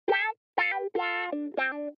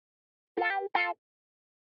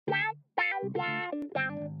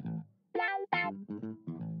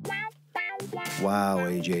Wow,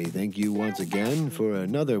 AJ, thank you once again for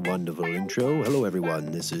another wonderful intro. Hello,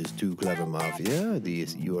 everyone. This is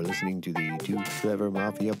Tooclevermafia. You are listening to the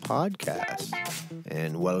Tooclevermafia podcast.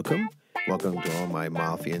 And welcome. Welcome to all my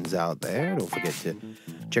Mafians out there. Don't forget to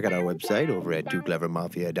check out our website over at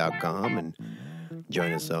tooclevermafia.com and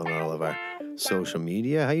join us on all of our social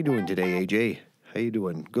media. How you doing today, AJ? How you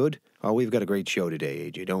doing? Good? Oh, we've got a great show today,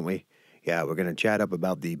 AJ, don't we? Yeah, we're going to chat up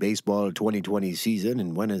about the baseball 2020 season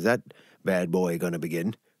and when is that bad boy going to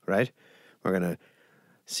begin, right? We're going to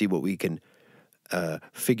see what we can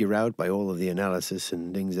figure out by all of the analysis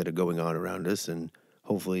and things that are going on around us, and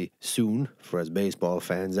hopefully soon for us baseball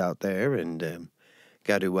fans out there. And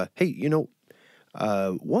got to,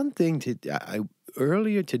 one thing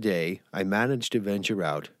earlier today, I managed to venture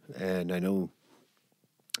out, and I know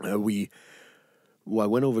I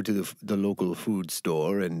went over to the local food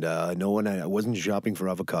store, and I wasn't shopping for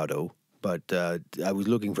avocado, but I was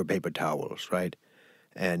looking for paper towels, right?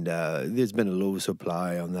 And there's been a low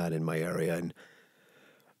supply on that in my area. And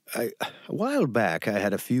a while back, I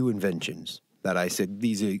had a few inventions that I said,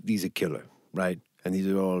 these are killer, right? And these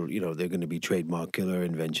are all, they're going to be trademark killer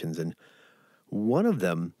inventions. And one of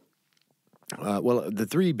them, the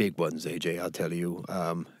three big ones, AJ, I'll tell you,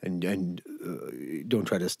 and don't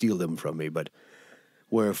try to steal them from me, but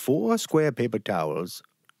were 4 square paper towels,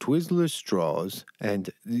 Twizzler straws, and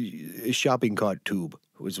a shopping cart tube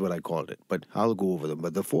was what I called it. But I'll go over them.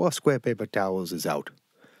 But the 4 square paper towels is out.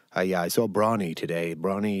 I saw Brawny today.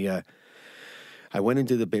 Brawny, I went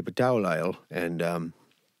into the paper towel aisle, and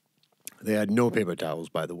they had no paper towels,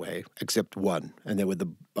 by the way, except one. And they were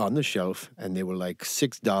on the shelf, and they were like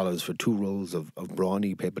 $6 for 2 rolls of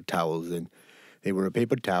Brawny paper towels. And they were a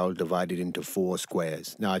paper towel divided into 4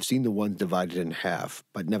 squares. Now, I've seen the ones divided in half,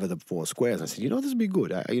 but never the 4 squares. I said, this would be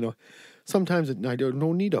good. Sometimes I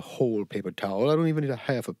don't need a whole paper towel. I don't even need a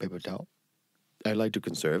half a paper towel. I like to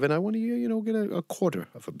conserve, and I want to, get a quarter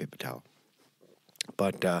of a paper towel.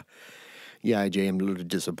 But, AJ, I'm a little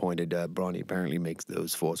disappointed. Brawny apparently makes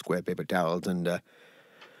those 4 square paper towels, and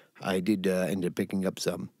I did end up picking up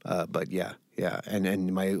some. But, yeah.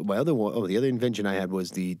 And my other one, the other invention I had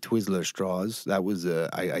was the Twizzler straws. That was,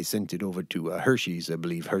 I sent it over to Hershey's. I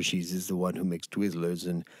believe Hershey's is the one who makes Twizzlers,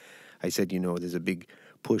 and I said, there's a big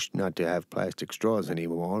push not to have plastic straws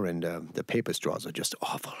anymore, and the paper straws are just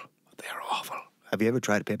awful. They're awful. Have you ever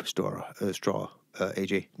tried a paper straw,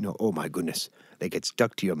 AJ? No? Oh, my goodness. They get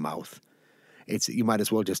stuck to your mouth. You might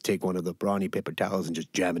as well just take one of the Brawny paper towels and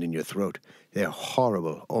just jam it in your throat. They're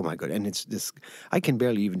horrible. Oh, my God. And it's this, I can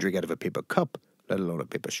barely even drink out of a paper cup, let alone a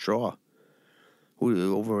paper straw. I'm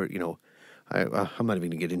not even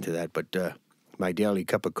going to get into that, but my daily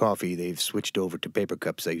cup of coffee, they've switched over to paper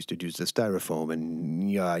cups. I used to use the styrofoam,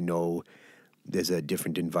 and I know there's a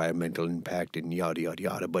different environmental impact and yada, yada,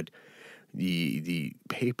 yada, but the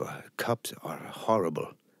paper cups are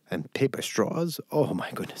horrible. And paper straws, oh,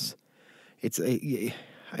 my goodness.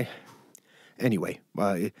 Anyway,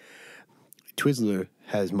 Twizzler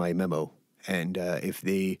has my memo, and if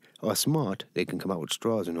they are smart, they can come out with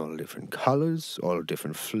straws in all different colors, all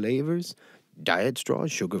different flavors, diet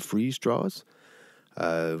straws, sugar-free straws.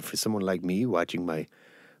 For someone like me watching my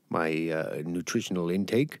nutritional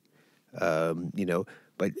intake,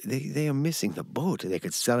 but they are missing the boat. They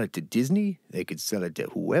could sell it to Disney. They could sell it to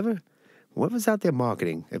whoever's out there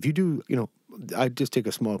marketing. If you do, I'd just take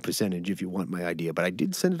a small percentage if you want my idea, but I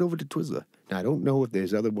did send it over to Twizzler. Now, I don't know if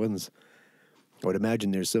there's other ones. I would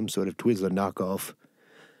imagine there's some sort of Twizzler knockoff.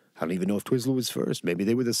 I don't even know if Twizzler was first. Maybe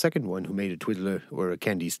they were the second one who made a Twizzler or a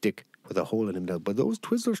candy stick with a hole in it. But those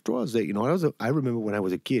Twizzler straws, I remember when I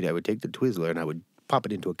was a kid, I would take the Twizzler and I would pop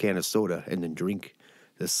it into a can of soda and then drink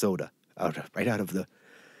the soda right out of the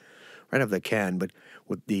can, but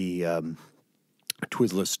with the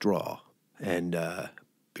Twizzler straw. And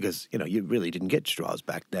because, you really didn't get straws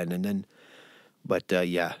back then. But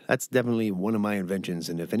that's definitely one of my inventions.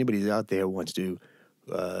 And if anybody out there wants to,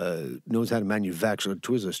 knows how to manufacture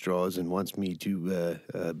Twizzler straws and wants me to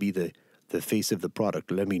be the face of the product,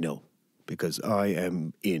 let me know. Because I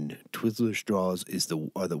am in. Twizzler straws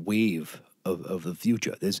are the wave of the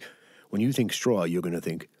future. When you think straw, you're going to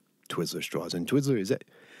think Twizzler straws. And Twizzler is it.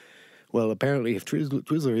 Well, apparently, if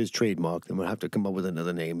Twizzler is trademarked, then we'll have to come up with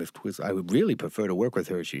another name. I would really prefer to work with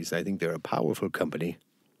Hershey's. I think they're a powerful company.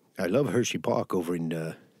 I love Hershey Park over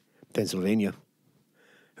in Pennsylvania.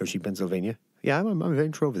 Hershey, Pennsylvania. Yeah, I'm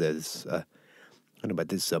venture over there. I don't know about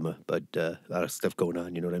this summer, but a lot of stuff going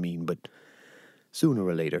on, you know what I mean? But sooner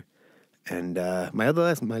or later. And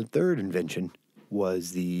my third invention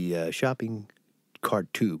was the shopping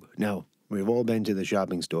cart tube. Now, We've all been to the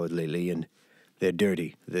shopping stores lately, and they're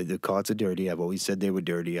dirty. The carts are dirty. I've always said they were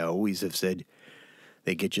dirty. I always have said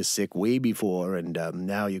they get you sick way before, and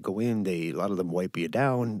now you go in, a lot of them wipe you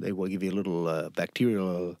down. They will give you a little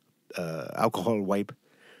bacterial alcohol wipe,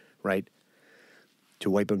 right, to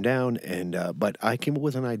wipe them down. And but I came up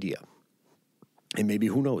with an idea. And maybe,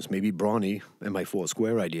 who knows, maybe Brawny and my 4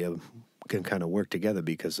 square idea can kind of work together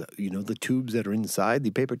because, the tubes that are inside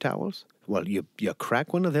the paper towels, well, you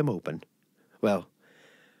crack one of them open. Well,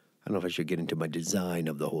 I don't know if I should get into my design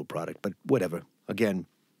of the whole product, but whatever. Again,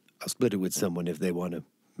 I'll split it with someone if they want to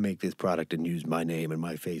make this product and use my name and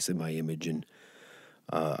my face and my image, and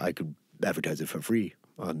I could advertise it for free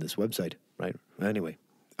on this website, right? Anyway,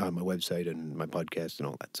 on my website and my podcast and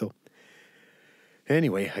all that. So,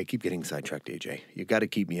 anyway, I keep getting sidetracked, AJ. You got to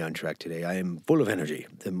keep me on track today. I am full of energy.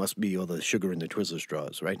 There must be all the sugar in the Twizzler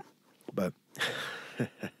straws, right? But,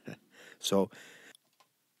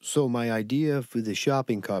 So my idea for the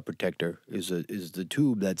shopping cart protector is the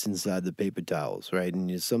tube that's inside the paper towels, right? And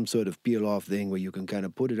it's some sort of peel-off thing where you can kind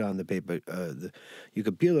of put it on the paper. You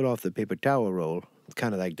can peel it off the paper towel roll,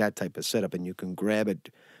 kind of like that type of setup, and you can grab it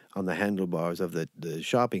on the handlebars of the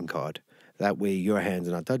shopping cart. That way your hands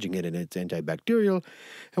are not touching it, and it's antibacterial.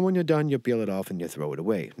 And when you're done, you peel it off and you throw it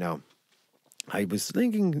away. Now, I was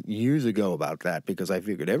thinking years ago about that because I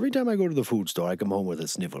figured every time I go to the food store, I come home with a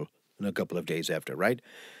sniffle. In a couple of days after, right?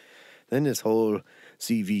 Then this whole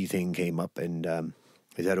CV thing came up, and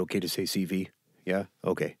is that okay to say CV? Yeah?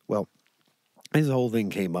 Okay. Well, this whole thing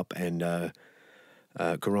came up, and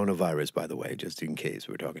coronavirus, by the way, just in case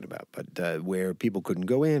we're talking about, but where people couldn't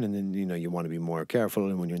go in, and then, you want to be more careful,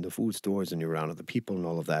 and when you're in the food stores and you're around other people and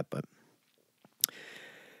all of that,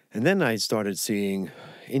 and then I started seeing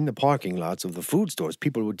in the parking lots of the food stores,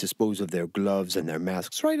 people would dispose of their gloves and their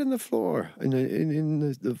masks right on the floor in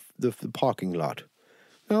the parking lot.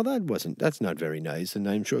 Now, that's not very nice, and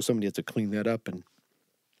I'm sure somebody has to clean that up. And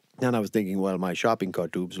then I was thinking, well, my shopping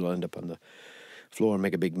cart tubes will end up on the floor and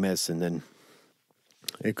make a big mess, and then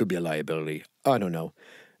it could be a liability. I don't know.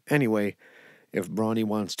 Anyway, if Brawny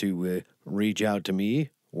wants to reach out to me,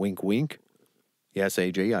 wink, wink. Yes,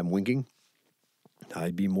 AJ, I'm winking.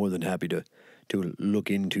 I'd be more than happy to look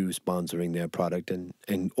into sponsoring their product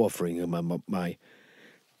and offering them my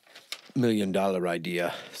 $1 million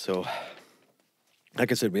idea. So,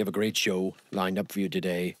 like I said, we have a great show lined up for you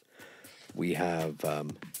today. We have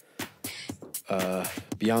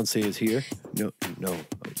Beyonce is here. No,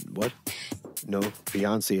 what? No,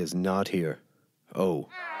 Beyonce is not here. Oh,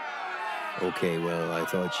 okay. Well, I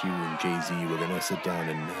thought you and Jay-Z were gonna sit down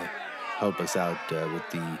and help us out with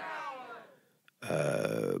the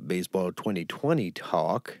baseball 2020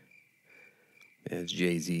 talk, as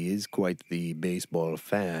Jay-Z is quite the baseball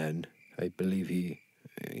fan. I believe he's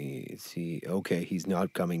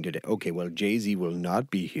not coming today. Okay, well, Jay-Z will not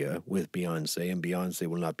be here with Beyonce, and Beyonce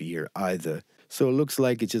will not be here either. So it looks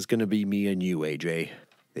like it's just going to be me and you, AJ.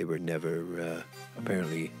 They were never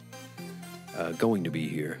apparently going to be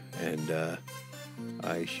here, and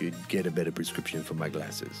I should get a better prescription for my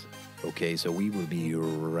glasses. Okay, so we will be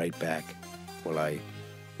right back while I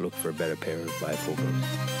look for a better pair of bifocals.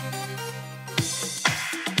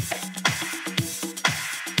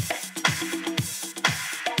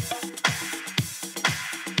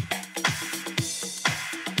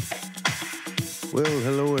 Well,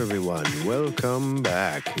 hello everyone. Welcome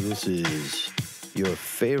back. This is your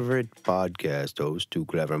favorite podcast host,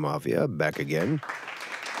 Tooclevermafia, back again.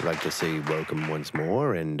 I'd like to say welcome once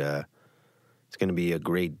more, and it's going to be a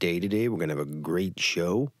great day today. We're going to have a great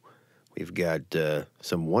show. We've got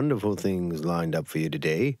some wonderful things lined up for you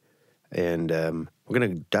today, and we're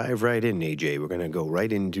going to dive right in, AJ. We're going to go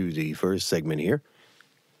right into the first segment here,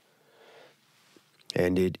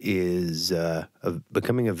 and it is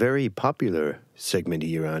becoming a very popular segment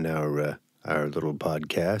here on our little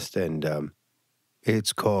podcast, and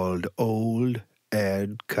it's called Old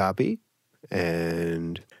Ad Copy,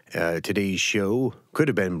 and today's show could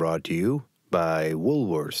have been brought to you by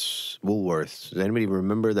Woolworths. Does anybody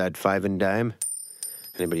remember that 5 and dime?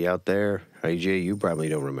 Anybody out there? AJ, you probably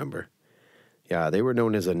don't remember. Yeah, they were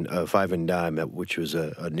known as a 5 and dime, which was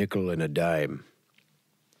a nickel and a dime.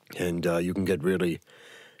 And you can get really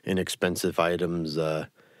inexpensive items.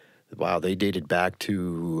 Wow, they dated back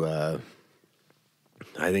to,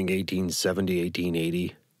 I think, 1870,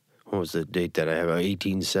 1880. What was the date that I have?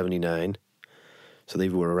 1879. So they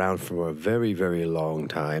were around for a very, very long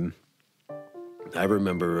time. I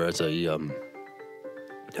remember as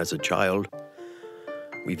a child,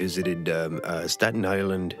 we visited Staten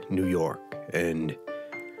Island, New York, and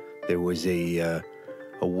there was a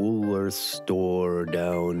Woolworth store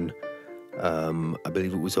down I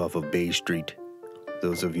believe it was off of Bay Street.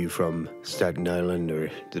 Those of you from Staten Island or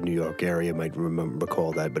the New York area might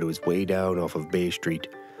recall that, but it was way down off of Bay Street.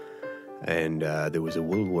 And there was a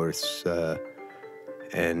Woolworths,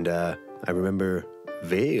 and I remember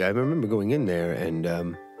going in there,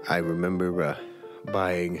 and I remember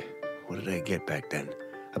buying, what did I get back then?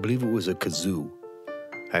 I believe it was a kazoo.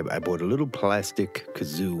 I bought a little plastic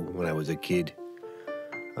kazoo when I was a kid,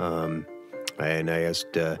 and I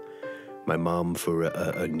asked my mom for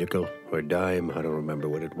a nickel or a dime. I don't remember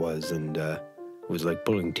what it was, and it was like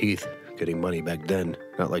pulling teeth getting money back then.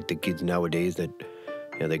 Not like the kids nowadays that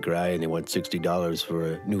they cry and they want $60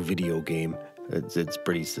 for a new video game. It's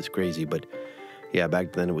crazy, but yeah,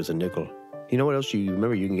 back then it was a nickel. You know what else you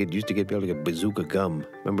remember? Used to be able to get bazooka gum.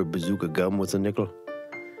 Remember bazooka gum was a nickel?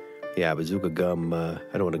 Yeah, bazooka gum. I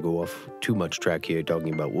don't want to go off too much track here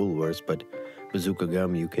talking about Woolworths, but bazooka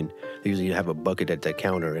gum, they usually have a bucket at the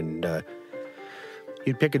counter, and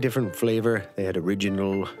you'd pick a different flavor. They had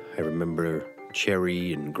original, I remember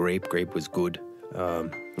cherry and grape. Grape was good.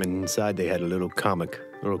 And inside they had a little comic,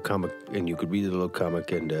 and you could read the little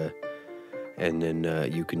comic, and then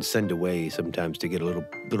you can send away sometimes to get a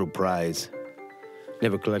little prize.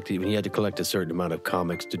 Never collected, you had to collect a certain amount of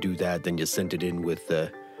comics to do that. Then you sent it in with,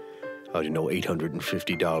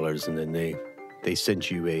 $850, and then they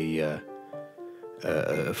sent you a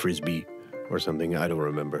frisbee or something. I don't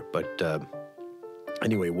remember, but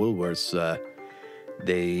anyway, Woolworths,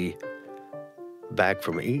 they back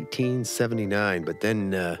from 1879, but then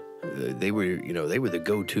they were the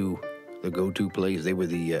go-to place. They were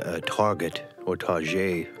the Target or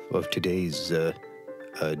Target of today's day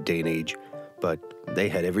and age, but they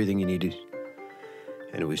had everything you needed,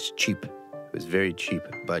 and it was cheap. It was very cheap,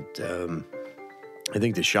 but I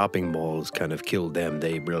think the shopping malls kind of killed them.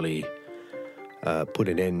 They really put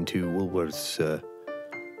an end to Woolworth's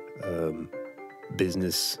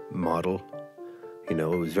business model. It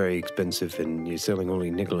was very expensive, and you're selling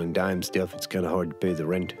only nickel and dime stuff. It's kind of hard to pay the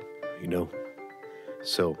rent,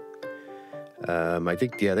 So I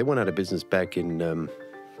think, they went out of business back in,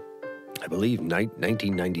 I believe,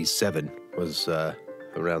 1997 was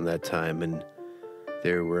around that time, and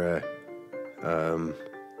there were...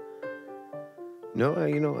 No,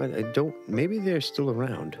 I don't. Maybe they're still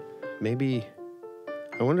around. Maybe.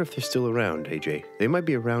 I wonder if they're still around, AJ. They might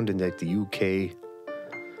be around in like the UK.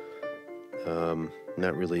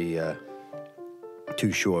 Not really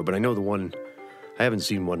too sure, but I know the one. I haven't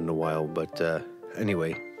seen one in a while, but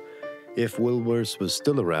anyway, if Woolworths was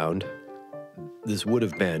still around, this would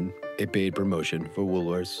have been a paid promotion for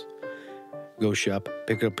Woolworths. Go shop,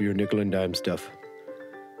 pick up your nickel and dime stuff.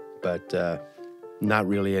 But not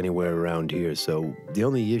really anywhere around here. So the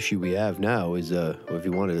only issue we have now is if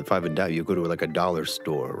you wanted a 5 and dime, you go to like a dollar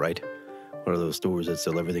store, right? One of those stores that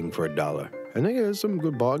sell everything for $1. And there's some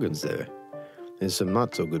good bargains there. There's some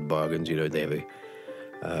not so good bargains. They have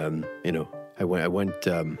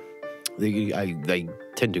I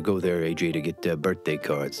tend to go there, AJ, to get birthday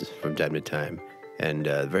cards from time to time. And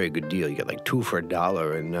very good deal. You get like 2 for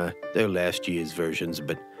 $1, and they're last year's versions,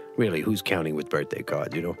 but really, who's counting with birthday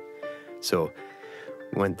cards, So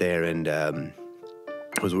went there and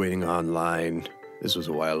was waiting online. This was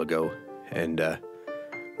a while ago, and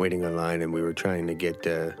waiting online, and we were trying to get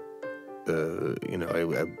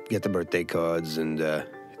I get the birthday cards, and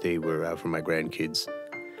they were out for my grandkids.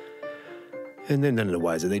 And then none of the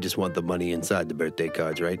wiser, they just want the money inside the birthday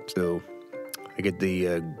cards, right? So I get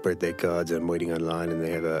the birthday cards, and I'm waiting online, and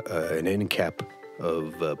they have an end cap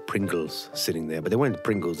of Pringles sitting there. But they weren't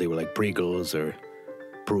Pringles, they were like Pringles or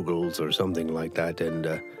Prugles or something like that. And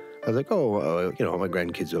I was like, my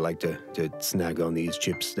grandkids would like to snag on these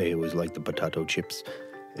chips. They always like the potato chips.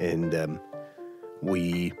 And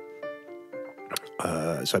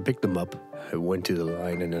so I picked them up. I went to the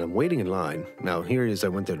line, and then I'm waiting in line. Now, here it is. I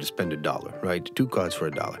went there to spend $1, right? 2 cards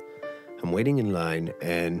for $1. I'm waiting in line,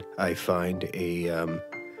 and I find I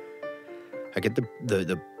get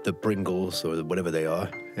the Pringles or whatever they are,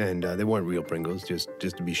 and they weren't real Pringles, just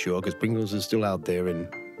to be sure, because Pringles is still out there, and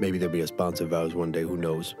maybe they'll be a sponsor of ours one day, who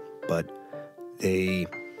knows. But I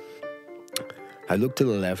look to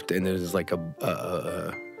the left, and there's like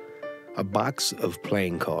a box of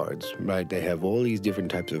playing cards, right? They have all these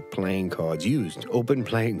different types of playing cards, open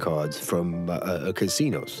playing cards from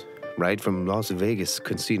casinos, right? From Las Vegas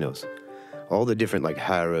casinos. All the different, like,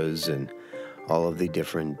 Harrah's and all of the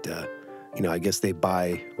different, I guess they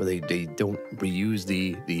buy, or they don't reuse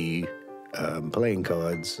the playing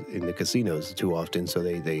cards in the casinos too often, so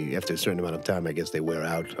they after a certain amount of time, I guess they wear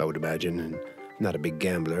out, I would imagine, and I'm not a big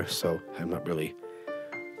gambler, so I'm not really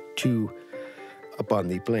too up on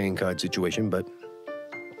the playing card situation, but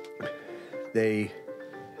they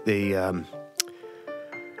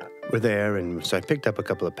were there, and so I picked up a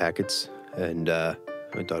couple of packets, and I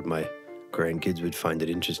thought my grandkids would find it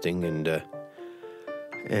interesting, and I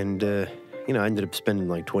ended up spending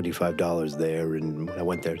like $25 there, and when I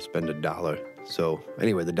went there to spend $1. So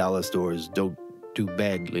anyway, the dollar stores don't do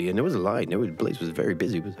badly, and there was a line. The place was very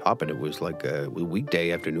busy. It was hopping. It was like a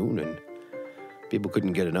weekday afternoon, and people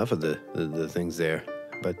couldn't get enough of the things there.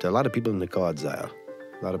 But a lot of people in the cards aisle.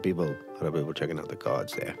 A lot of people checking out the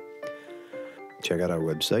cards there. Check out our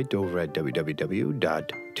website over at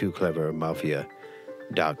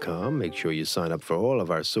www.tooclevermafia.com. Make sure you sign up for all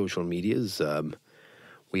of our social medias.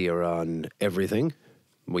 We are on everything.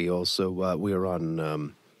 We also we are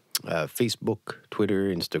on Facebook,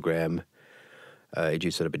 Twitter, Instagram.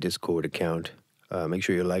 AJ set up a Discord account. Make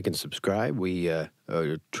sure you like and subscribe. We are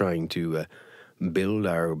trying to build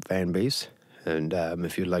our fan base. And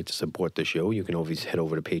if you'd like to support the show, you can always head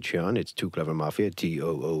over to Patreon. It's Tooclevermafia,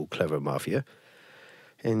 Too Clever Mafia.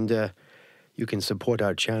 And you can support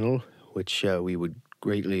our channel, which we would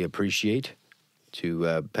greatly appreciate,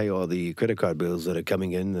 to pay all the credit card bills that are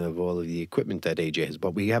coming in of all of the equipment that AJ has.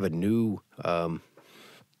 But we have a new,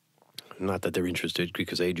 not that they're interested,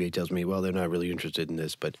 because AJ tells me, well, they're not really interested in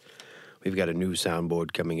this, but we've got a new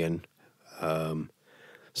soundboard coming in,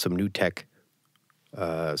 some new tech.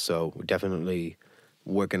 So we're definitely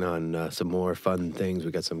working on some more fun things.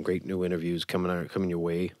 We got some great new interviews coming your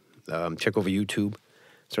way. Check over YouTube.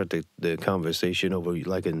 Start the conversation over.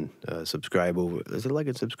 Like and subscribe over. Is it like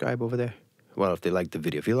and subscribe over there? Well, if they like the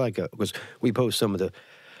video, if you like, because we post some of the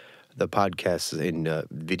podcasts in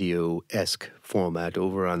video-esque format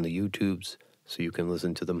over on the YouTubes, so you can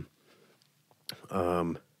listen to them.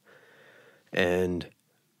 And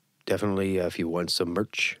definitely, if you want some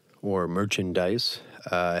merch or merchandise,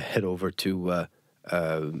 head over to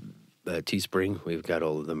Teespring. We've got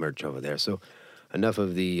all of the merch over there. So enough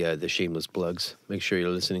of the shameless plugs. Make sure you're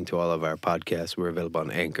listening to all of our podcasts. We're available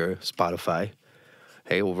on Anchor, Spotify.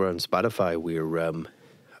 Hey, over on Spotify, we're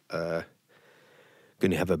going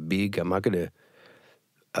to have a big, I'm not going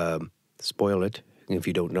to spoil it if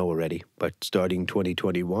you don't know already, but starting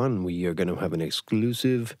 2021, we are going to have an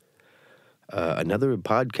exclusive, another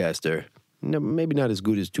podcaster, maybe not as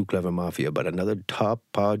good as Too Clever Mafia, but another top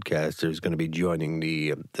podcaster is going to be joining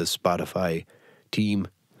the Spotify team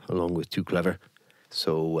along with Too Clever.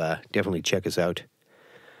 So definitely check us out.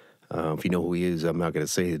 If you know who he is, I'm not going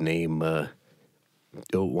to say his name.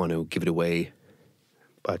 Don't want to give it away,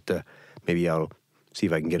 but maybe I'll see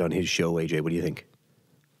if I can get on his show. AJ, what do you think?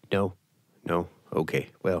 No? Okay.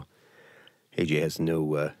 Well, AJ has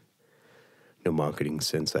no marketing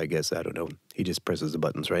sense, I guess. I don't know. He just presses the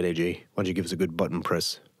buttons, right, AJ? Why don't you give us a good button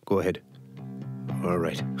press? Go ahead. All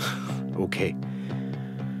right. Okay.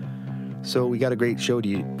 So we got a great show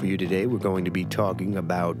for you today. We're going to be talking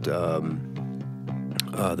about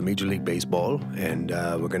the Major League Baseball, and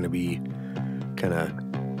we're going to be kind of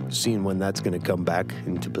seeing when that's going to come back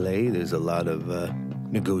into play. There's a lot of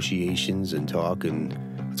negotiations and talk and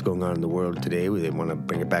what's going on in the world today. They want to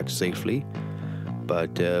bring it back safely,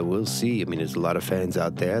 but we'll see. I mean, there's a lot of fans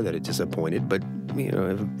out there that are disappointed, but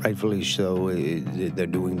rightfully so. They're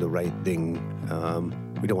doing the right thing.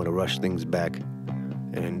 We don't want to rush things back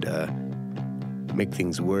and make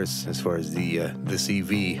things worse as far as the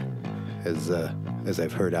CV, as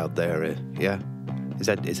I've heard out there. Yeah, is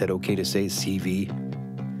that okay to say CV?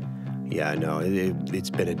 Yeah, no, it's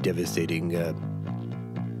been a devastating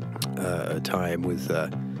time with the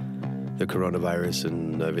coronavirus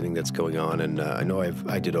and everything that's going on. And I know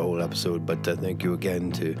I did a whole episode, but thank you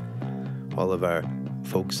again to all of our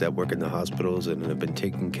folks that work in the hospitals and have been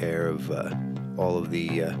taking care of all of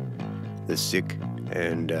the sick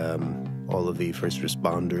and all of the first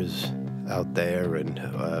responders out there. And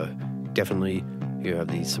definitely you have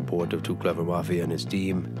the support of Too Clever Mafia and his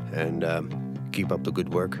team, and keep up the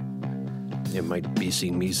good work. You might be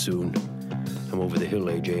seeing me soon. I'm over the hill,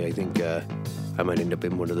 AJ. I think I might end up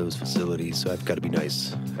in one of those facilities, so I've got to be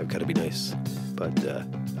nice. But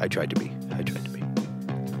I tried to be.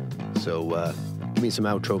 So give me some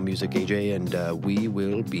outro music, AJ, and we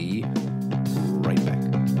will be right back.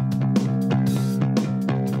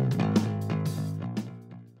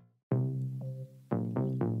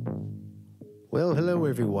 Well, hello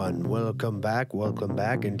everyone. Welcome back.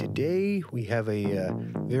 And today we have a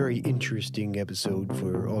very interesting episode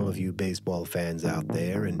for all of you baseball fans out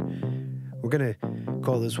there. And we're going to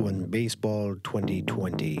call this one Baseball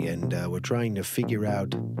 2020. And we're trying to figure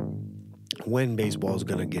out when baseball is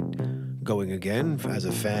going to get going again as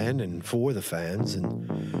a fan and for the fans,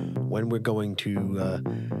 and when we're going to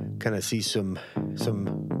kind of see some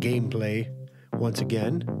gameplay once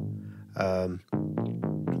again.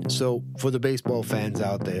 So for the baseball fans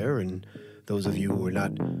out there, and those of you who are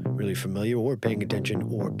not really familiar or paying attention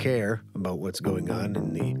or care about what's going on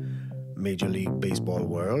in the Major League Baseball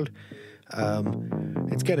world,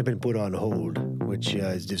 it's kind of been put on hold, which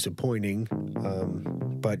is disappointing,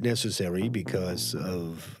 but necessary because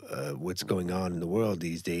of what's going on in the world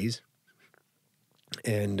these days.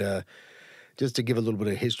 And just to give a little bit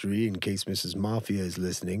of history in case Mrs. Mafia is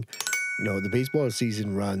listening, the baseball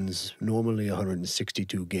season runs normally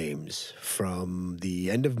 162 games from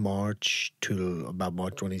the end of March till about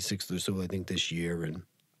March 26th or so, I think, this year. And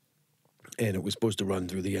it was supposed to run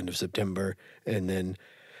through the end of September. And then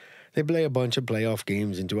they play a bunch of playoff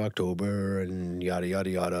games into October and yada,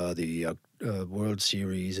 yada, yada, the World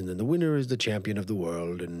Series. And then the winner is the champion of the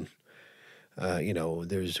world. And,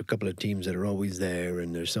 there's a couple of teams that are always there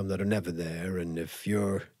and there's some that are never there. And if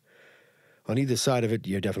you're on either side of it,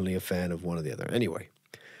 you're definitely a fan of one or the other. Anyway,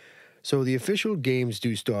 so the official games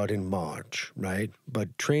do start in March, right?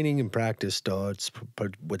 But training and practice starts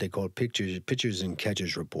what they call pitchers and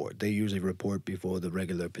catchers report. They usually report before the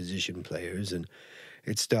regular position players, and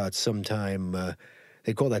it starts sometime,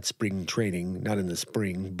 they call that spring training, not in the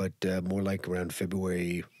spring, but more like around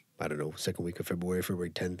February, I don't know, second week of February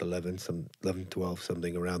 10th, 11th, 12th,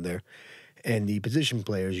 something around there. And the position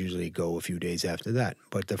players usually go a few days after that.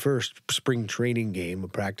 But the first spring training game, a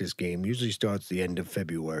practice game, usually starts the end of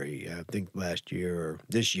February. I think last year or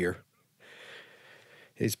this year,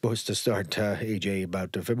 it's supposed to start, AJ,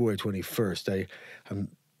 about February 21st.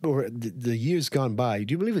 The year's gone by.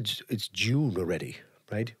 Do you believe it's June already,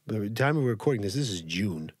 right? By the time we're recording this is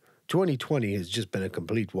June. 2020 has just been a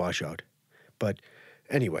complete washout. But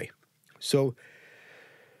anyway, so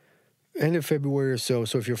end of February or so.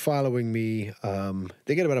 So if you're following me,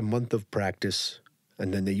 they get about a month of practice,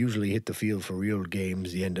 and then they usually hit the field for real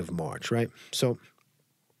games the end of March, right? So,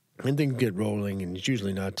 and things get rolling, and it's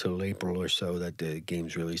usually not till April or so that the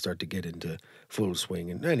games really start to get into full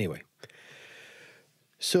swing. And anyway,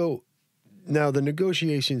 so now the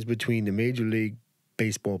negotiations between the Major League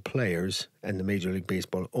Baseball players and the Major League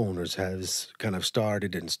Baseball owners has kind of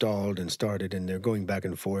started and stalled and started, and they're going back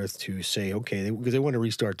and forth to say, okay, because they want to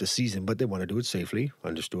restart the season, but they want to do it safely.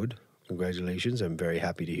 Understood. Congratulations. I'm very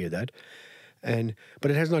happy to hear that. But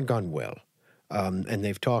it has not gone well. And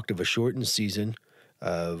they've talked of a shortened season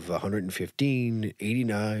of 115,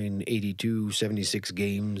 89, 82, 76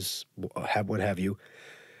 games, what have you.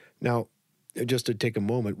 Now, just to take a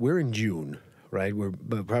moment, we're in June. Right, we're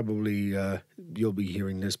probably, you'll be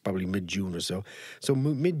hearing this probably mid-June or so. So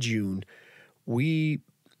mid-June, we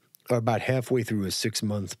are about halfway through a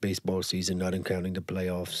 6-month baseball season, not counting the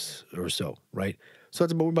playoffs or so, right? So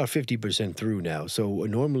we're about 50% through now. So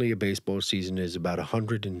normally a baseball season is about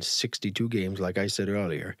 162 games, like I said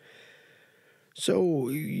earlier. So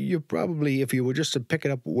you're probably, if you were just to pick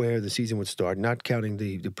it up where the season would start, not counting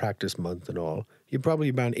the practice month and all, you're probably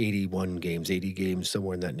about 81 games, 80 games,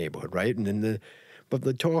 somewhere in that neighborhood, right? And then but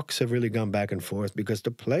the talks have really gone back and forth because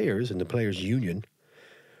the players and the players' union,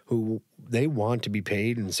 who they want to be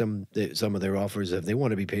paid, and some of their offers, they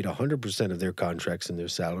want to be paid 100% of their contracts and their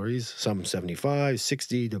salaries, some 75,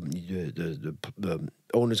 60. The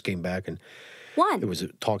owners came back and there was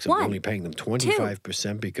talks of only paying them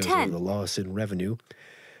 25% because of the loss in revenue.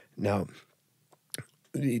 Now,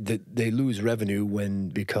 they lose revenue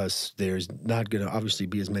because there's not going to obviously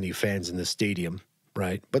be as many fans in the stadium,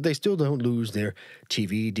 right? But they still don't lose their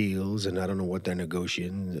TV deals, and I don't know what their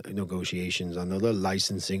negotiations on their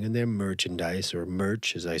licensing and their merchandise, or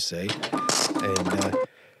merch, as I say. And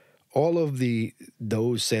all of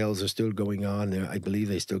those sales are still going on. I believe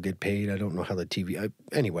they still get paid. I don't know how the TV...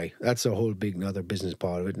 anyway, that's a whole big other business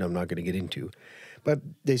part of it, and I'm not going to get into. But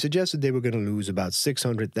they suggested they were going to lose about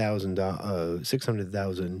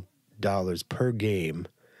 $600,000 per game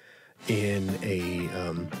in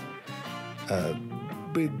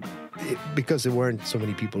because there weren't so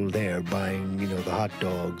many people there buying, the hot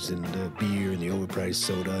dogs and the beer and the overpriced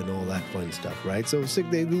soda and all that fun stuff, right? So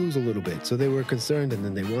they lose a little bit. So they were concerned, and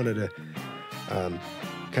then they wanted to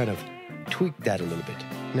kind of tweak that a little bit.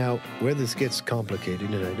 Now, where this gets complicated,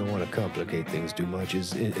 and I don't want to complicate things too much,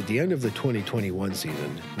 is at the end of the 2021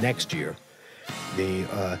 season, next year,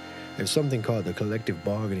 there's something called the collective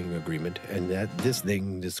bargaining agreement, and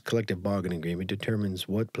this collective bargaining agreement determines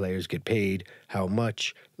what players get paid, how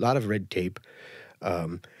much, a lot of red tape.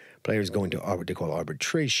 Players go into what they call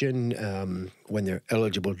arbitration, when they're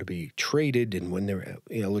eligible to be traded and when they're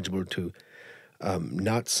eligible to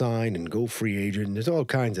not sign and go free agent. There's all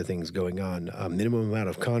kinds of things going on, minimum amount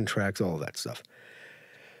of contracts, all that stuff.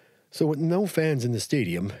 So with no fans in the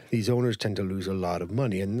stadium, these owners tend to lose a lot of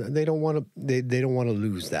money, and they don't want to. They don't want to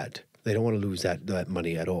lose that. They don't want to lose that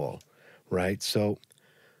money at all, right? So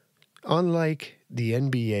unlike the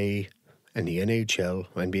NBA and the NHL,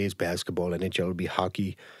 NBA is basketball, NHL would be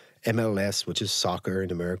hockey, MLS, which is soccer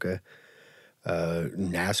in America,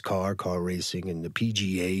 NASCAR, car racing, and the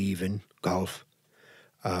PGA even, golf,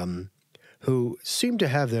 who seem to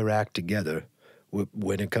have their act together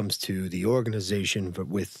when it comes to the organization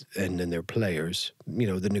and then their players,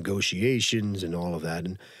 the negotiations and all of that.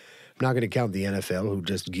 And I'm not going to count the NFL, who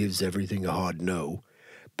just gives everything a hard no.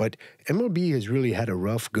 But MLB has really had a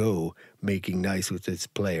rough go making nice with its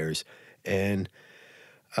players. And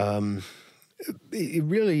it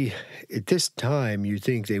really, at this time, you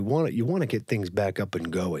think you want to get things back up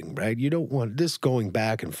and going, right? You don't want this going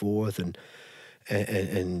back and forth and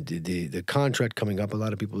the contract coming up. A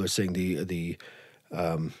lot of people are saying the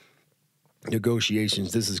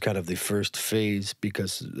negotiations, this is kind of the first phase,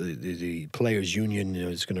 because the players' union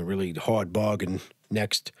is going to really hard bargain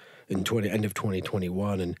next in end of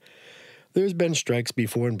 2021. And there's been strikes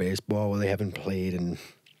before in baseball where they haven't played. And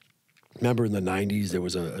remember in the 90s, there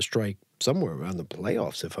was a strike somewhere around the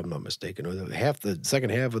playoffs, if I'm not mistaken, or the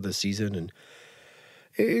second half of the season. And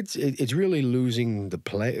it's really losing the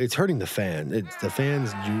play. It's hurting the fan. The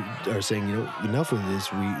fans are saying, enough of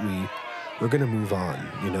this. We're going to move on.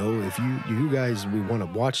 If you guys, we want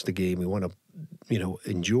to watch the game. We want to,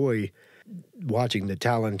 enjoy watching the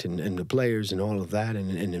talent and the players and all of that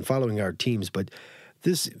and following our teams. But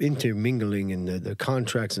this intermingling and the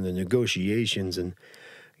contracts and the negotiations and,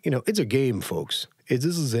 it's a game, folks. This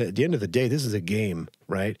is at the end of the day, this is a game,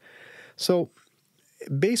 right? So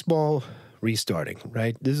baseball restarting,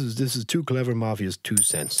 right? This is Tooclevermafia's 2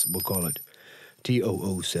 cents. We'll call it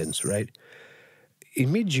TOO cents, right?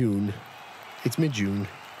 In mid-June, it's mid-June,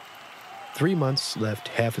 3 months left,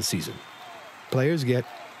 half a season. Players get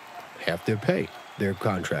half their pay, their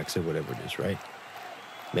contracts or whatever it is, right?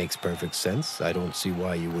 Makes perfect sense. I don't see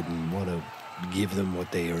why you wouldn't want to give them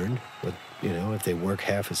what they earned, but, if they work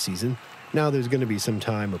half a season. Now there's going to be some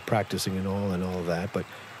time of practicing and all of that, but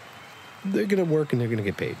they're going to work and they're going to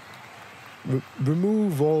get paid.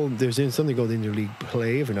 Remove all, there's something called interleague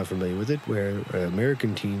play, if you're not familiar with it, where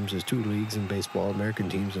American teams, there's 2 leagues in baseball, American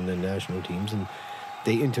teams and then national teams, and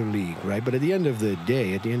they interleague, right? But at the end of the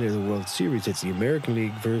day, at the end of the World Series, it's the American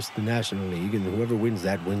League versus the National League, and whoever wins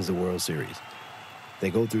that wins the World Series. They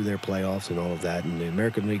go through their playoffs and all of that, and the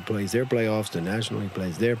American League plays their playoffs, the National League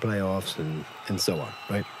plays their playoffs, and so on,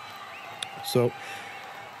 right? So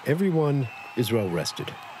everyone is well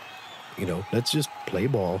rested. Let's just play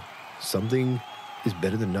ball. Something is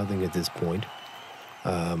better than nothing at this point.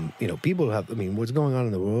 People what's going on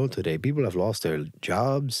in the world today, people have lost their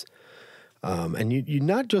jobs. And you're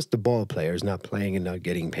not just the ball players not playing and not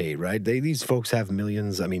getting paid, right? These folks have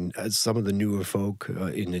millions. Some of the newer folk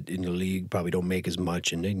in the league probably don't make as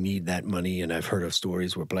much, and they need that money. And I've heard of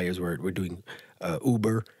stories where players were doing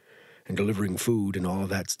Uber and delivering food and all of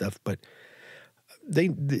that stuff. But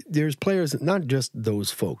there's players, not just those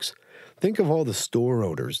folks. Think of all the store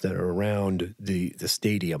owners that are around the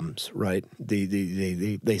stadiums, right?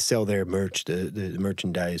 They sell their merch, the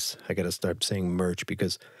merchandise. I got to start saying merch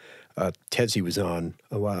because Tessie was on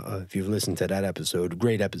a while. If you've listened to that episode,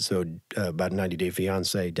 great episode about 90 Day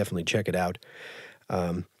Fiance, definitely check it out.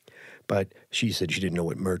 But she said she didn't know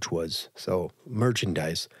what merch was, so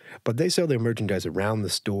merchandise. But they sell their merchandise around the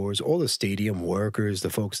stores, all the stadium workers, the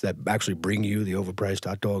folks that actually bring you the overpriced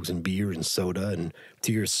hot dogs and beer and soda and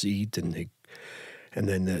to your seat, and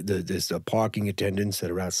then there's the parking attendants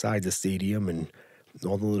that are outside the stadium and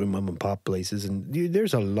all the little mom and pop places. And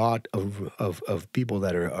there's a lot of people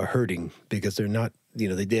that are hurting because they're not,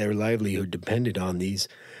 their livelihood depended on these,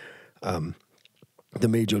 the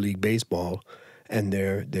Major League Baseball and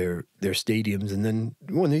their stadiums. And then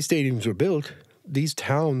when these stadiums were built, these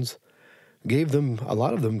towns a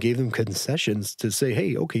lot of them gave them concessions to say,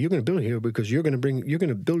 hey, okay, you're going to build here because you're going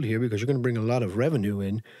to build here because you're going to bring a lot of revenue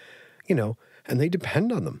in, and they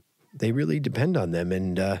depend on them. They really depend on them.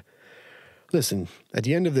 And listen, at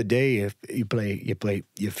the end of the day, if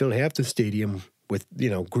you fill half the stadium with,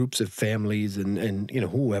 groups of families and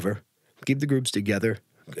whoever, keep the groups together,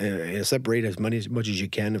 separate as much as you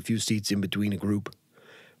can, a few seats in between a group,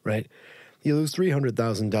 right? You lose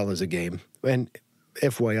 $300,000 a game. And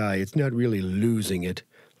FYI, it's not really losing it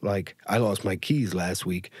like I lost my keys last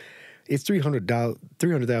week. It's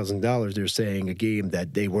 $300,000 they're saying a game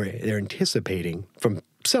that they're anticipating from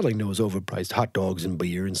selling those overpriced hot dogs and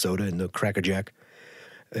beer and soda and the Cracker Jack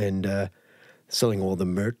and selling all the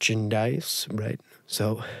merchandise, right?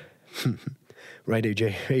 So, right,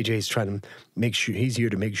 AJ? AJ's trying to make sure, he's here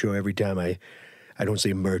to make sure every time I don't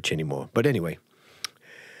say merch anymore. But anyway,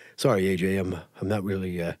 sorry, AJ, I'm not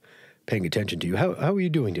really paying attention to you. How are you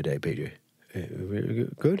doing today, PJ?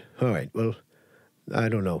 Good? All right. Well, I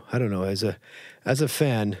don't know. As a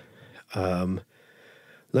fan,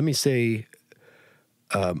 let me say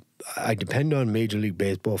I depend on Major League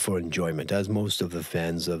Baseball for enjoyment, as most of the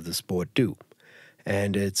fans of the sport do.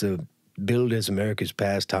 And it's billed as America's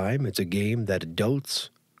pastime. It's a game that adults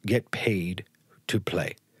get paid to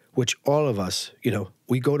play, which all of us,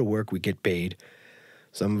 we go to work, we get paid.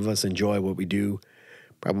 Some of us enjoy what we do.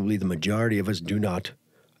 Probably the majority of us do not.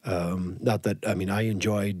 Not that, I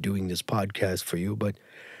enjoy doing this podcast for you, but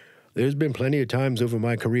there's been plenty of times over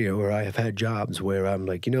my career where I have had jobs where I'm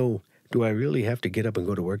like, do I really have to get up and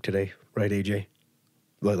go to work today? Right, AJ?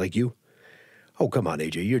 Like you? Oh, come on,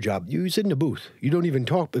 AJ. Your job, you sit in the booth. You don't even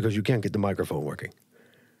talk because you can't get the microphone working.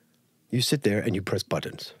 You sit there and you press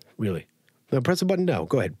buttons. Really. Now press a button now.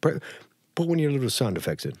 Go ahead. Put one of your little sound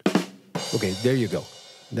effects in. Okay, there you go.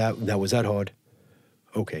 That was that hard?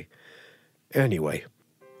 Okay. Anyway,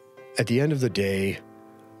 at the end of the day,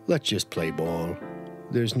 let's just play ball.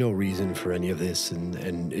 There's no reason for any of this, and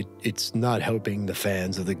it's not helping the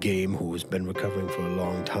fans of the game who's been recovering for a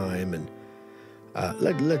long time. And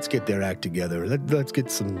let's get their act together. Let's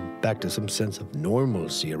get back to some sense of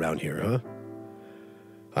normalcy around here, huh?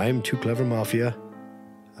 I am Tooclevermafia.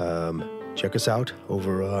 Check us out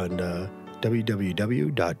over on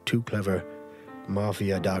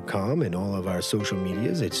www.tooclevermafia.com and all of our social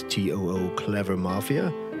medias. It's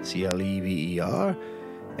Tooclevermafia, CLEVER,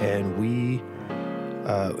 and we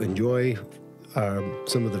enjoy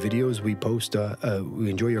some of the videos we post. We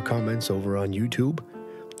enjoy your comments over on YouTube.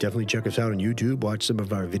 Definitely check us out on YouTube. Watch some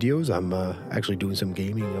of our videos. I'm actually doing some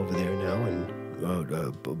gaming over there now, and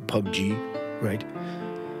PUBG, right?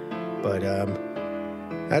 But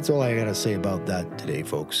that's all I got to say about that today,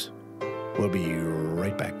 folks. We'll be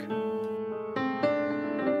right back.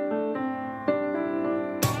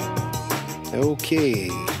 Okay.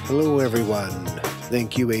 Hello, everyone.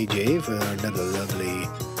 Thank you, AJ, for another lovely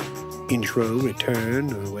intro,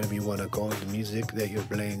 return, or whatever you want to call it, the music that you're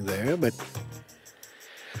playing there. But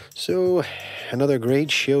so, another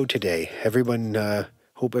great show today.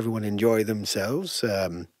 Hope everyone enjoy themselves.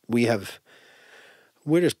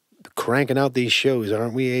 We're just cranking out these shows,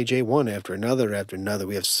 aren't we, AJ? One after another after another.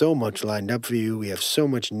 We have so much lined up for you. We have so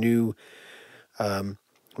much new.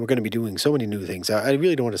 We're going to be doing so many new things. I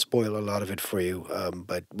really don't want to spoil a lot of it for you,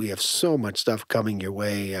 but we have so much stuff coming your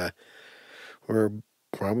way. We're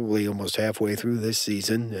probably almost halfway through this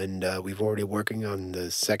season, and we've already working on the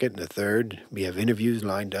second and the third. We have interviews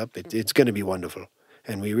lined up. It's going to be wonderful,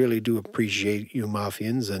 and we really do appreciate you,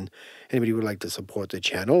 Mafians, and anybody who would like to support the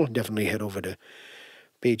channel, definitely head over to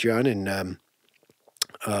Patreon, and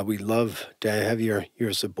we'd love to have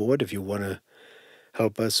your support if you want to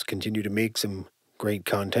help us continue to make some great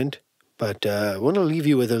content. But I want to leave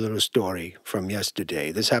you with a little story from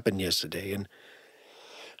yesterday. This happened yesterday, and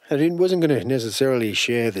I wasn't going to necessarily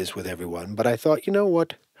share this with everyone, but I thought, you know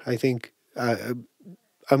what? I think I'm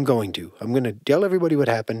going to tell everybody what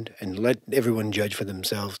happened and let everyone judge for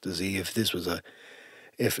themselves to see if this was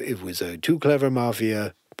if it was a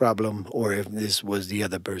Tooclevermafia problem or if this was the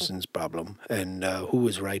other person's problem, and who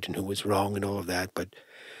was right and who was wrong and all of that. But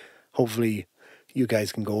hopefully you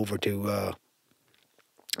guys can go over to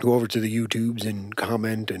the YouTubes and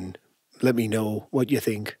comment and let me know what you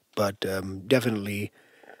think. But definitely,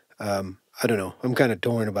 I don't know. I'm kind of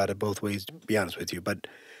torn about it both ways, to be honest with you. But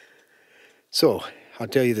so I'll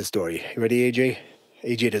tell you the story. You ready, AJ?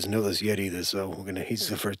 AJ doesn't know this yet either, so he's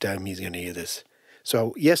the first time he's gonna hear this.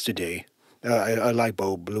 So yesterday, a light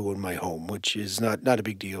bulb blew in my home, which is not a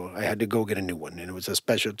big deal. I had to go get a new one, and it was a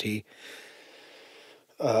specialty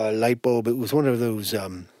light bulb. It was one of those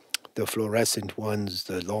the fluorescent ones,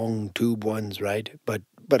 the long tube ones, right? But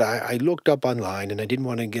I looked up online, and I didn't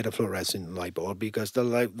want to get a fluorescent light bulb because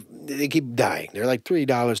they keep dying. They're like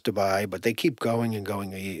 $3 to buy, but they keep going and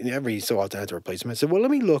going. Every so often I have to replace them. I said, well,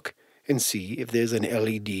 let me look and see if there's an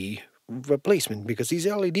LED replacement, because these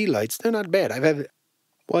LED lights, they're not bad. I've had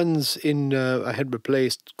ones I had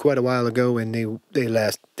replaced quite a while ago, and they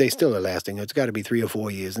still are lasting. It's got to be 3 or 4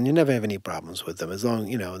 years, and you never have any problems with them. As long,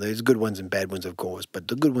 there's good ones and bad ones, of course, but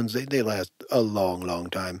the good ones, they last a long, long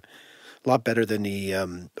time. A lot better than the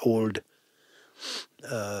old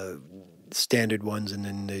standard ones and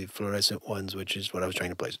then the fluorescent ones, which is what I was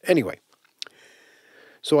trying to place. Anyway,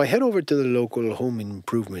 so I head over to the local home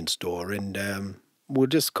improvement store, and we'll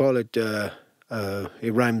just call it,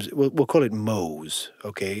 it rhymes, we'll call it Moe's,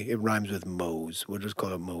 okay? It rhymes with Moe's. We'll just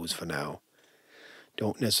call it Moe's for now.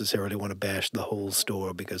 Don't necessarily want to bash the whole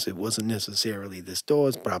store because it wasn't necessarily the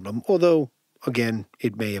store's problem, although, again,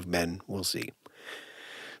 it may have been. We'll see.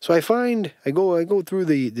 So I go through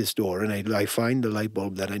the store, and I find the light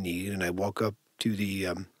bulb that I need, and I walk up to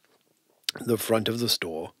the front of the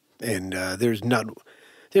store, and there's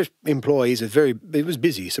employees. It was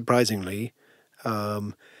busy, surprisingly,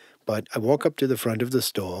 but I walk up to the front of the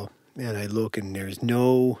store, and I look, and there's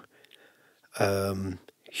no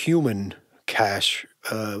human cashiers,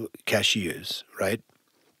 right?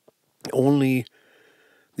 Only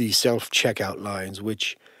the self-checkout lines,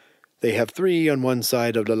 which they have 3 on one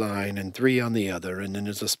side of the line and 3 on the other, and then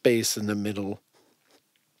there's a space in the middle,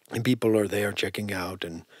 and people are there checking out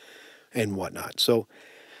and whatnot. So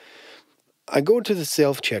I go to the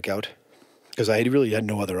self-checkout because I really had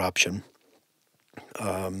no other option,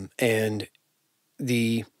 and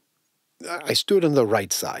I stood on the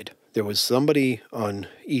right side. There was somebody on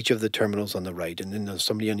each of the terminals on the right, and then there's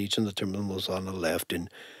somebody on each of the terminals on the left, and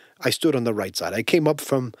I stood on the right side. I came up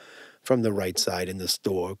from the right side in the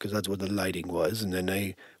store because that's where the lighting was, and then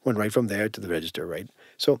I went right from there to the register, right?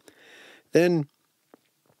 So then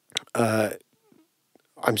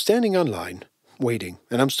I'm standing online waiting,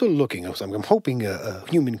 and I'm still looking. I'm hoping a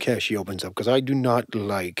human cashier opens up because I do not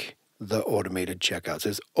like the automated checkouts.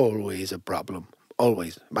 There's always a problem.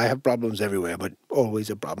 Always. I have problems everywhere, but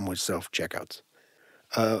always a problem with self-checkouts.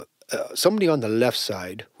 Somebody on the left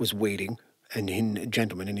side was waiting, and a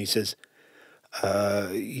gentleman, and he says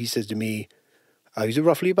to me, he's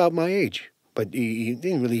roughly about my age, but he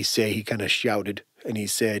didn't really say, he kind of shouted, and he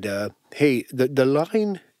said, hey, the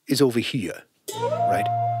line is over here, right?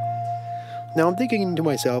 Now I'm thinking to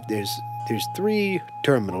myself, there's 3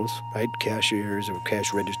 terminals, right? Cashiers or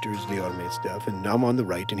cash registers, the automated stuff, and I'm on the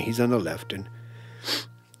right, and he's on the left, and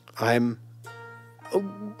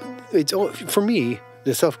for me,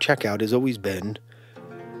 the self-checkout has always been,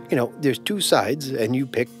 there's 2 sides, and you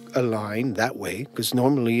pick a line that way, because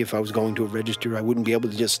normally if I was going to a register, I wouldn't be able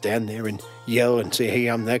to just stand there and yell and say, hey,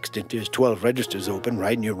 I'm next, and there's 12 registers open,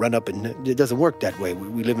 right? And you run up, and it doesn't work that way.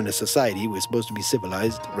 We live in a society. We're supposed to be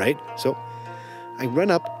civilized, right? So I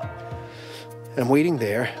run up, and I'm waiting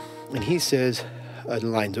there, and he says, the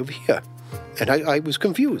line's over here. And I was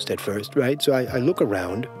confused at first, right? So I look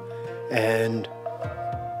around, and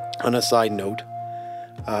on a side note,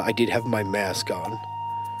 I did have my mask on,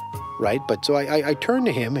 right? But so I turned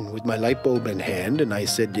to him, and with my light bulb in hand, and I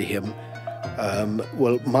said to him,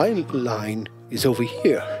 well, my line is over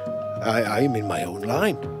here. I am in my own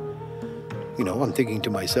line. I'm thinking to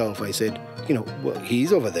myself, I said, well,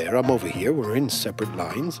 he's over there, I'm over here, we're in separate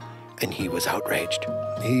lines. And he was outraged.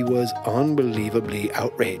 He was unbelievably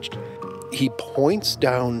outraged. He points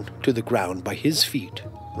down to the ground by his feet,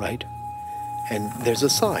 right? And there's a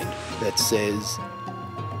sign that says,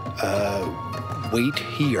 wait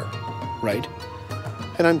here, right?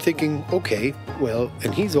 And I'm thinking, okay, well,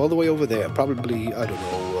 and he's all the way over there, probably,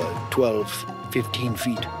 12, 15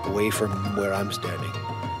 feet away from where I'm standing.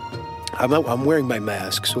 I'm wearing my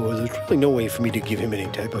mask, so there's really no way for me to give him any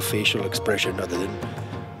type of facial expression other than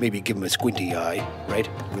maybe give him a squinty eye, right?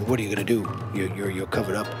 I mean, what are you going to do? You're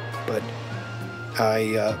covered up. But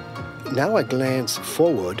now I glance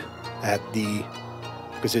forward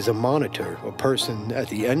because there's a monitor, a person at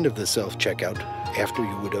the end of the self-checkout, after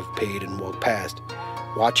you would have paid and walked past,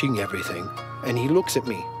 watching everything, and he looks at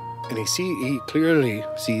me, and he clearly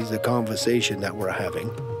sees the conversation that we're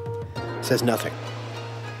having, says nothing.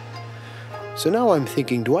 So now I'm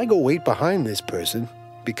thinking, do I go wait behind this person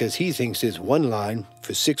because he thinks there's one line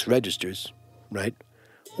for 6 registers, right?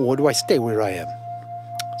 Or do I stay where I am?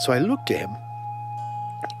 So I looked to him,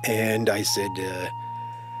 and I said,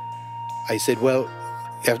 well,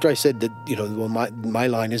 after I said that, well, my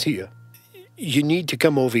line is here, you need to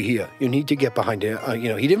come over here. You need to get behind it.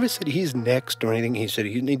 He never said he's next or anything. He said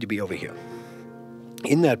you need to be over here.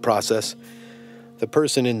 In that process, the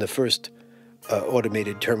person in the first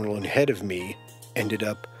automated terminal ahead of me ended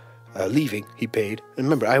up leaving. He paid. And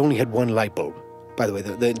remember, I only had one light bulb. By the way,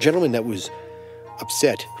 the gentleman that was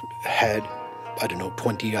upset had,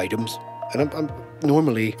 20 items. And I'm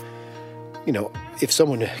normally, if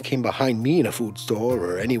someone came behind me in a food store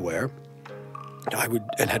or anywhere,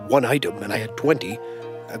 and had one item and I had 20,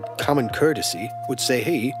 a common courtesy would say,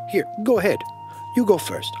 hey, here, go ahead. You go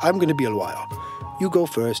first. I'm going to be a while. You go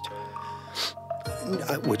first.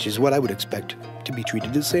 Which is what I would expect to be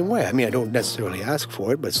treated the same way. I mean, I don't necessarily ask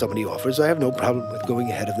for it, but somebody offers. I have no problem with going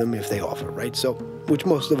ahead of them if they offer, right? So, which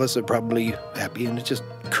most of us are probably happy, and it's just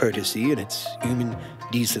courtesy, and it's human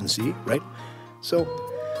decency, right? So,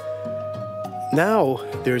 now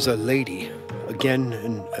there's a lady, again,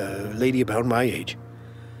 a lady about my age,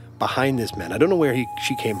 behind this man. I don't know where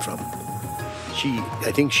she came from.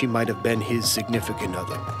 I think she might have been his significant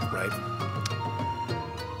other, right?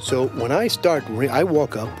 So when I I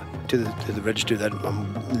walk up to the register that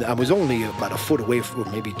I was only about a foot away, or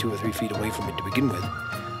maybe 2 or 3 feet away from it to begin with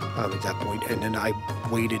at that point, and then I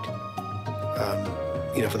waited,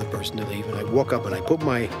 for the person to leave, and I walk up and I put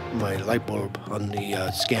my light bulb on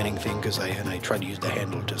the scanning thing because I tried to use the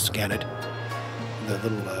handle to scan it, the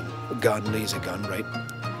little laser gun, right?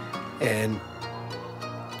 And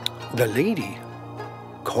the lady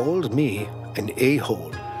called me an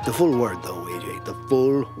a-hole. The full word, though, AJ, the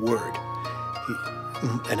full word.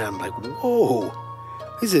 And I'm like, whoa,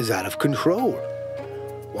 this is out of control.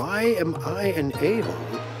 Why am I an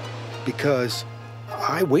a-hole? Because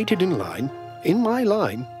I waited in line. In my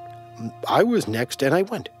line, I was next and I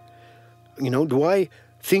went. Do I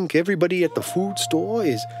think everybody at the food store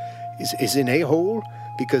is an a-hole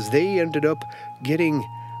because they ended up getting,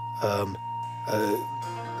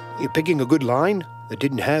 picking a good line that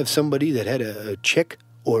didn't have somebody that had a check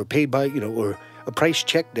or paid by, or a price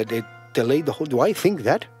check that they delayed the whole... Do I think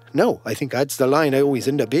that? No, I think that's the line I always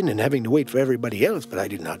end up in and having to wait for everybody else, but I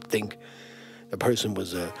did not think the person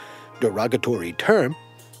was a derogatory term.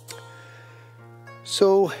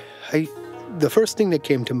 So the first thing that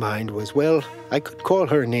came to mind was, well, I could call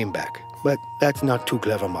her name back, but that's not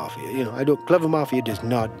Tooclevermafia. Clevermafia does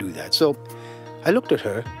not do that. So I looked at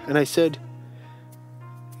her and I said,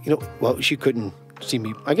 well, she couldn't see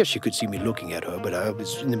me. I guess she could see me looking at her, but I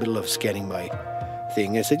was in the middle of scanning my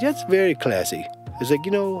thing. I said, that's very classy. I was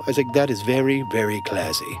like, that is very, very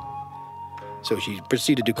classy. So she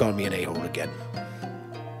proceeded to call me an a-hole again.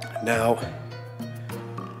 Now,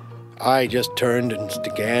 I just turned and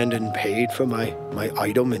scanned and paid for my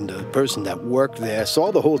item, and the person that worked there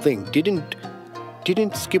saw the whole thing, didn't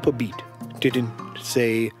skip a beat, didn't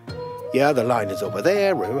say, yeah, the line is over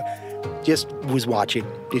there, just was watching,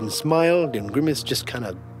 didn't smile, didn't grimace, just kind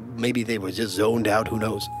of, maybe they were just zoned out, who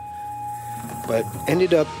knows. But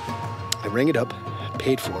ended up, I rang it up,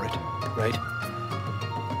 paid for it, right?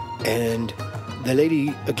 And the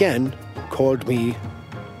lady, again, called me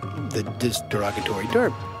this derogatory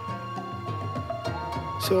term.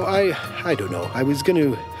 So I don't know. I was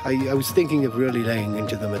thinking of really laying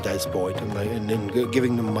into them at this point and then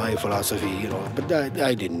giving them my philosophy, but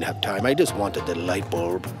I didn't have time. I just wanted the light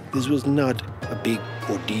bulb. This was not a big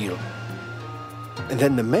ordeal. And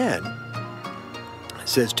then the man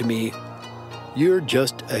says to me, you're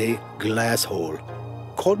just a glass hole.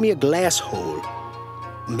 Called me a glass hole.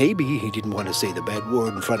 Maybe he didn't want to say the bad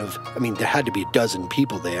word in front of... there had to be a dozen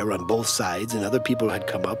people there on both sides, and other people had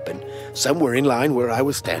come up, and some were in line where I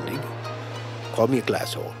was standing. Called me a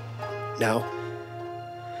glass hole. Now,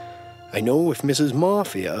 I know if Mrs.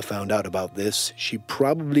 Mafia found out about this, she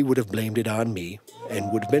probably would have blamed it on me and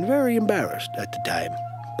would have been very embarrassed at the time.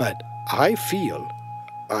 But I feel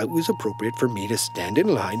it was appropriate for me to stand in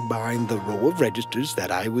line behind the row of registers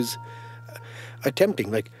that I was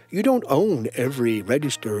attempting. You don't own every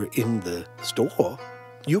register in the store.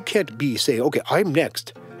 You can't say, okay, I'm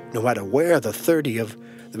next, no matter where the 30 of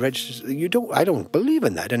the registers. I don't believe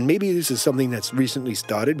in that. And maybe this is something that's recently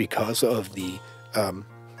started because of the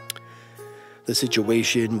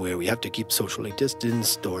situation where we have to keep socially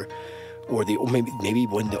distanced, or maybe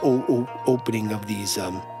when the opening of these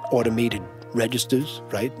automated registers,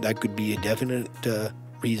 right? That could be a definite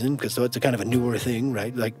reason, because it's a kind of a newer thing,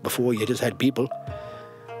 right? Like before, you just had people.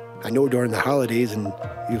 I know during the holidays, and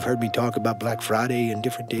you've heard me talk about Black Friday and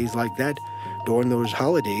different days like that, during those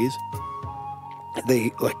holidays,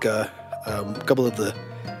 they, a couple of the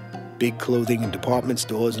big clothing and department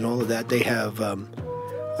stores and all of that, they have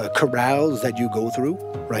corrals that you go through,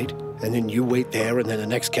 right? And then you wait there, and then the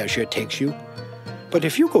next cashier takes you. But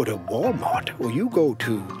if you go to Walmart, or you go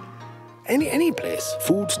to any place,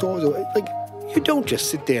 food stores, or you don't just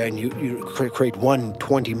sit there and you create one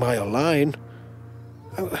 20-mile line.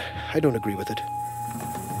 I don't agree with it.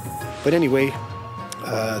 But anyway,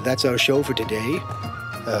 that's our show for today.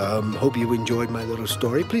 Hope you enjoyed my little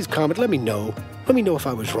story. Please comment. Let me know. Let me know if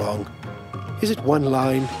I was wrong. Is it one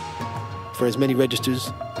line for as many registers?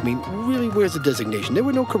 Really, where's the designation? There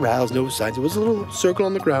were no corrals, no signs. There was a little circle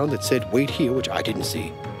on the ground that said, wait here, which I didn't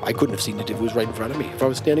see. I couldn't have seen it if it was right in front of me. If I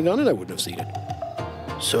was standing on it, I wouldn't have seen it.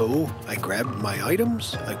 So I grabbed my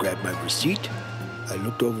items, I grabbed my receipt, I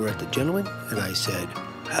looked over at the gentleman, and I said,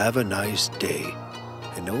 have a nice day.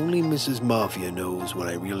 And only Mrs. Mafia knows what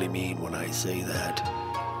I really mean when I say that.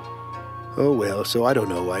 Oh well, so I don't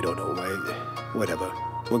know. Whatever.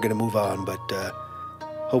 We're going to move on, but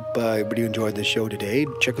hope everybody enjoyed the show today.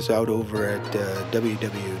 Check us out over at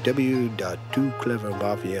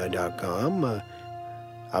www.tooclevermafia.com.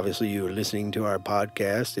 Obviously, you're listening to our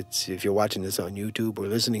podcast. If you're watching this on YouTube or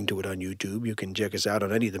listening to it on YouTube, you can check us out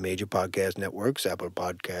on any of the major podcast networks: Apple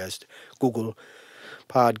Podcast, Google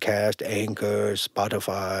Podcast, Anchor,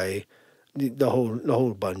 Spotify, the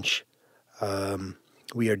whole bunch.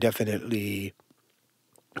 We are definitely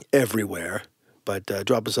everywhere. But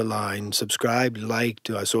drop us a line, subscribe, like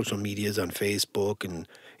to our social medias on Facebook and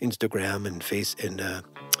Instagram and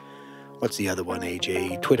what's the other one,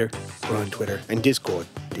 AJ? Twitter. We're on Twitter and Discord.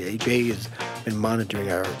 The AJ has been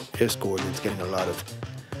monitoring our Discord and it's getting a lot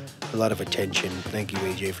of attention. Thank you,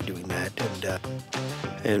 AJ, for doing that.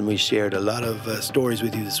 And we shared a lot of stories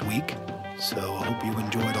with you this week. So I hope you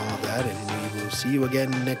enjoyed all of that, and we will see you again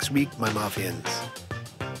next week, my Mafians.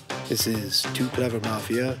 This is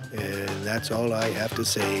Tooclevermafia, and that's all I have to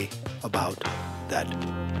say about that.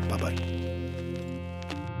 Bye-bye.